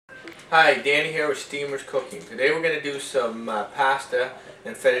Hi, Danny here with Steamer's Cooking. Today we're going to do some pasta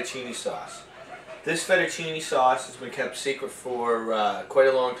and fettuccine sauce. This fettuccine sauce has been kept secret for quite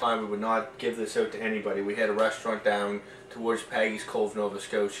a long time. We would not give this out to anybody. We had a restaurant down towards Peggy's Cove, Nova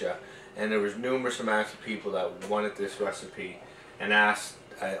Scotia, and there was numerous amounts of people that wanted this recipe and asked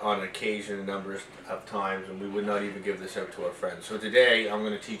on occasion a number of times, and we would not even give this out to our friends. So today I'm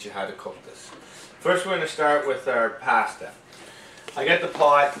going to teach you how to cook this. First we're going to start with our pasta. I got the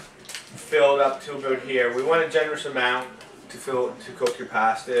pot filled up to about here. We want a generous amount to cook your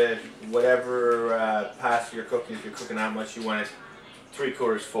pasta. Whatever pasta you're cooking, if you're cooking that much, you want it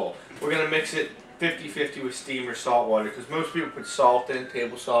 3/4 full. We're going to mix it 50-50 with steam or salt water, because most people put salt in,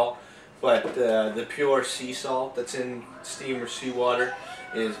 table salt, but the pure sea salt that's in steam or seawater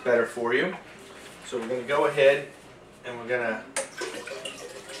is better for you. So we're going to go ahead and we're going to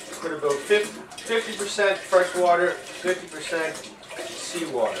put about 50% fresh water, 50%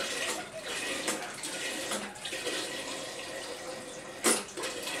 seawater.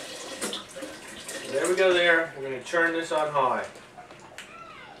 There we go there. We're going to turn this on high.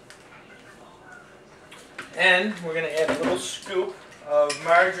 And we're going to add a little scoop of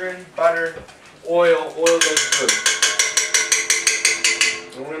margarine, butter, oil. Oil goes good.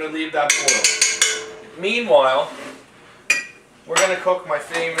 And we're going to leave that boil. Meanwhile, we're going to cook my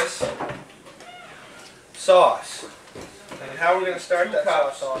famous sauce. And how we're going to start that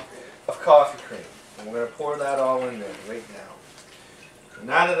sauce of coffee cream. And we're going to pour that all in there right now. So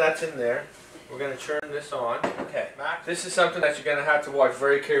now that that's in there, we're going to turn this on. Okay, this is something that you're going to have to watch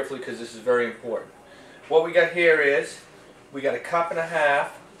very carefully because this is very important. What we got here is, we got 1.5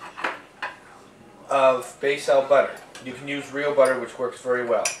 cups of Bayside butter. You can use real butter, which works very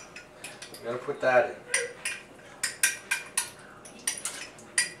well. I'm going to put that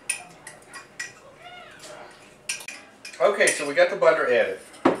in. Okay, so we got the butter added.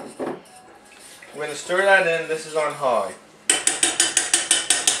 We're going to stir that in. This is on high.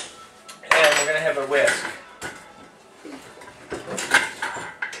 And we're going to have a whisk.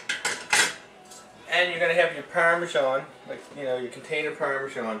 And you're going to have your Parmesan, like, you know, your container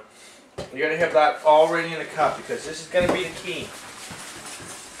Parmesan. You're going to have that already in a cup, because this is going to be the key.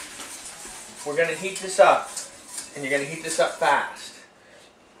 We're going to heat this up, and you're going to heat this up fast.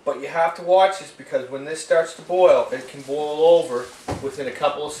 But you have to watch this, because when this starts to boil, it can boil over within a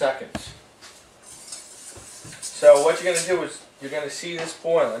couple of seconds. So what you're going to do is, you're going to see this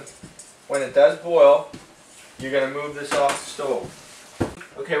boiling. When it does boil, you're going to move this off the stove.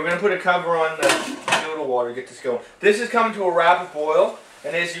 Okay, we're going to put a cover on the noodle water to get this going. This is coming to a rapid boil,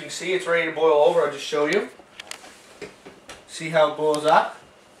 and as you can see, it's ready to boil over. I'll just show you. See how it boils up?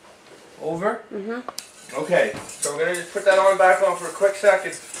 Over? Okay, so we're going to just put that on back on for a quick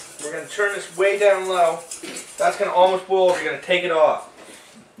second. We're going to turn this way down low. That's going to almost boil over. You're going to take it off.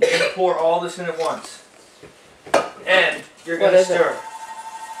 You're going to pour all this in at once. And you're going to stir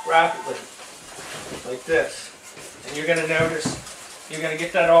rapidly, like this. And you're going to notice, you're going to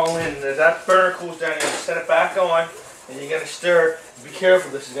get that all in. And as that burner cools down, you're going to set it back on, and you're going to stir. Be careful,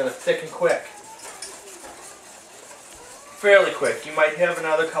 this is going to thicken quick. Fairly quick. You might have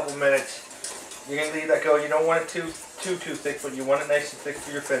another couple minutes. You're going to leave that go. You don't want it too thick, but you want it nice and thick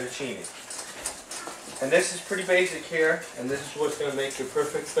for your fettuccine. And this is pretty basic here, and this is what's going to make your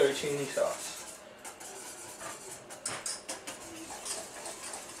perfect fettuccine sauce.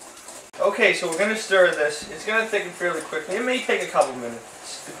 Okay, so we're going to stir this. It's going to thicken fairly quickly. It may take a couple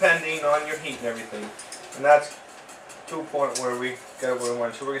minutes, depending on your heat and everything. And that's to a point where we get where we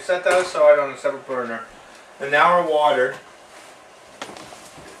want. So we're going to set that aside on a separate burner. And now our water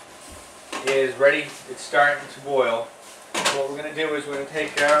is ready. It's starting to boil. So what we're going to do is we're going to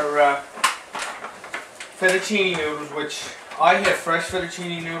take our fettuccine noodles, which I have fresh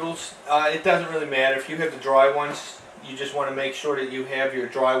fettuccine noodles. It doesn't really matter if you have the dry ones. You just want to make sure that you have your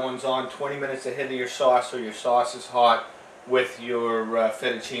dry ones on 20 minutes ahead of your sauce, so your sauce is hot with your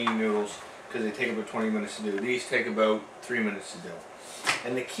fettuccine noodles, because they take about 20 minutes to do. These take about 3 minutes to do.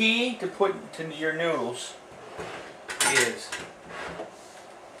 And the key to put into your noodles is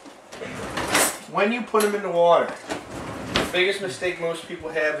when you put them in the water. The biggest mistake most people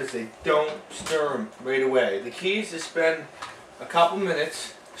have is they don't stir them right away. The key is to spend a couple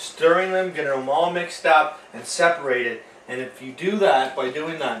minutes stirring them, getting them all mixed up and separated. And if you do that, by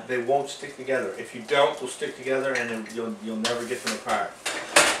doing that, they won't stick together. If you don't, they'll stick together, and you'll never get them apart.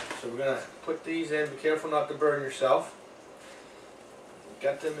 So we're going to put these in. Be careful not to burn yourself.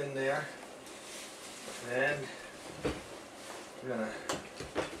 Got them in there. And we're going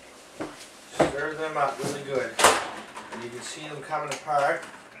to stir them up really good. And you can see them coming apart.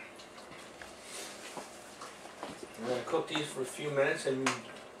 We're going to cook these for a few minutes, and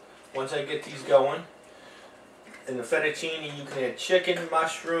once I get these going. In the fettuccine, you can add chicken,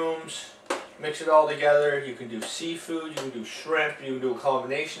 mushrooms, mix it all together. You can do seafood, you can do shrimp, you can do a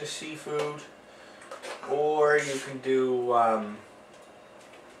combination of seafood, or you can do a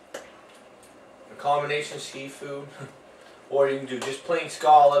combination of seafood, or you can do just plain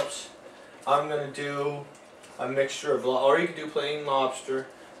scallops. I'm going to do a mixture of, or you can do plain lobster.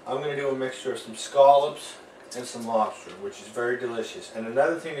 I'm going to do a mixture of some scallops and some lobster, which is very delicious. And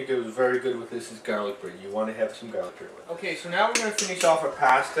another thing that goes very good with this is garlic bread. You want to have some garlic bread with it. Okay, so now we're going to finish off our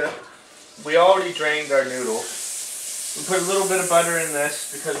pasta. We already drained our noodles. We put a little bit of butter in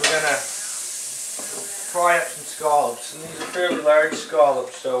this because we're going to fry up some scallops. And these are fairly large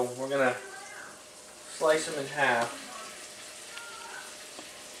scallops, so we're going to slice them in half.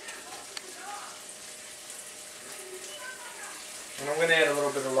 And I'm going to add a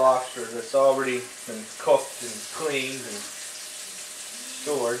little bit of lobster that's already been cooked and cleaned and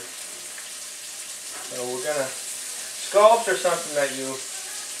stored. So we're going to, scallops are something that you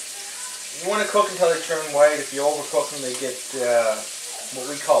want to cook until they turn white. If you overcook them, they get what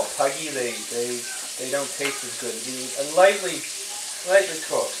we call puggy. They don't taste as good. Lightly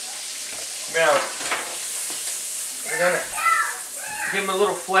cooked. Now, we're going to give them a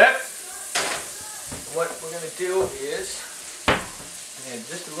little flip. What we're going to do is and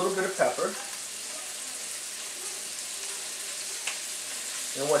just a little bit of pepper.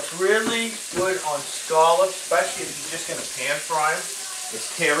 And what's really good on scallops, especially if you're just going to pan fry them, is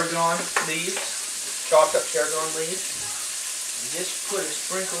tarragon leaves, chopped up tarragon leaves. And just put a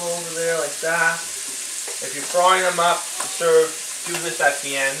sprinkle over there like that. If you're frying them up to serve, do this at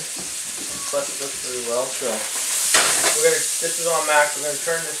the end. Plus it looks really well. So this is on max. We're going to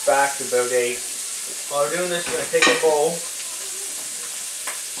turn this back to about 8. While we're doing this, we're going to take a bowl.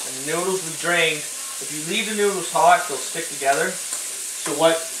 And the noodles we drained, if you leave the noodles hot, they'll stick together. So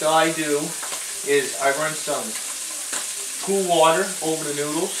what I do is I run some cool water over the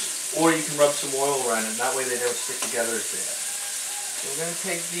noodles, or you can rub some oil around it. That way they don't stick together as bad. So we're going to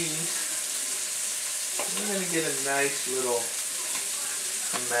take these. We're going to get a nice little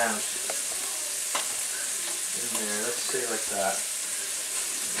amount in there. Let's say like that.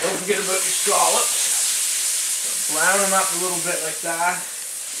 Don't forget about your scallops. Brown them up a little bit like that.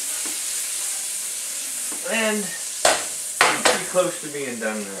 And pretty close to being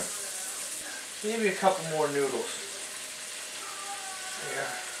done there. Maybe a couple more noodles. Yeah.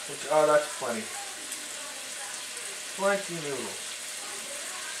 Oh, that's plenty. Plenty of noodles.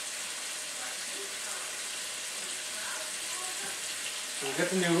 So we got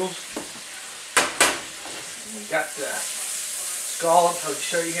the noodles. And we got the scallops. I'll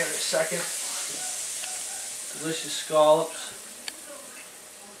show you here in a second. Delicious scallops.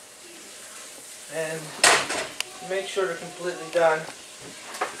 And make sure they're completely done.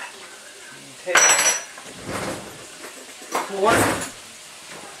 You take a fork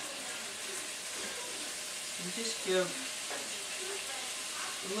and just give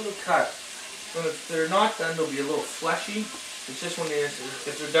a little cut. When if they're not done, they'll be a little fleshy. It's just when if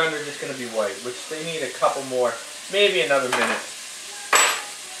they're done, they're just going to be white, which they need a couple more, maybe another minute.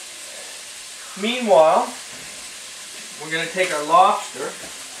 Meanwhile, we're going to take our lobster.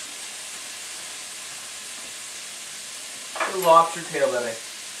 The lobster tail that I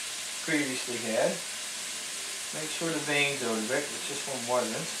previously had. Make sure the veins out of it, it's just one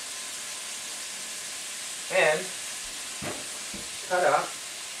wasn't. And cut up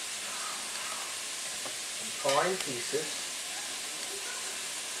in fine pieces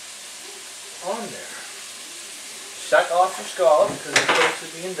on there. Shut off your scallop because it's close to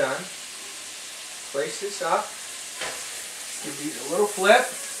being done. Place this up. Give these a little flip.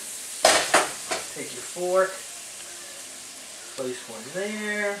 Take your fork. Place one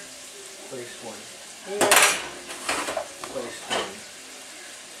there, place one here, place one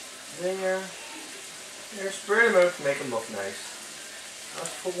there. There, spread them out to make them look nice.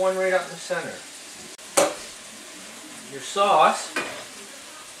 Let's put one right up in the center. Your sauce,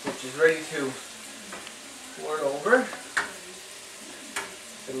 which is ready to pour it over.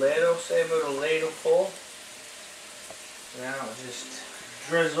 The ladle, say about a ladle full. Now just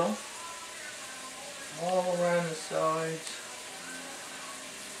drizzle all around the sides.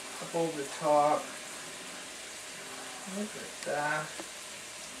 Up over the top, look at that,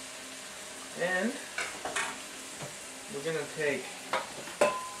 and we're going to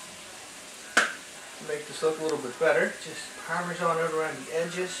make this look a little bit better, just Parmesan out around the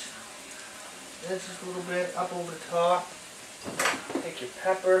edges, and just a little bit up over the top. Take your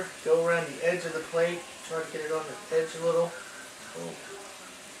pepper, go around the edge of the plate, try to get it on the edge a little. Oh,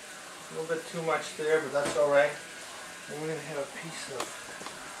 a little bit too much there, but that's alright. And we're going to have a piece of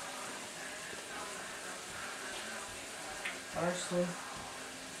parsley.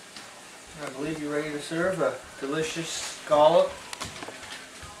 I believe you're ready to serve a delicious scallop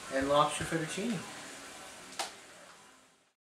and lobster fettuccine.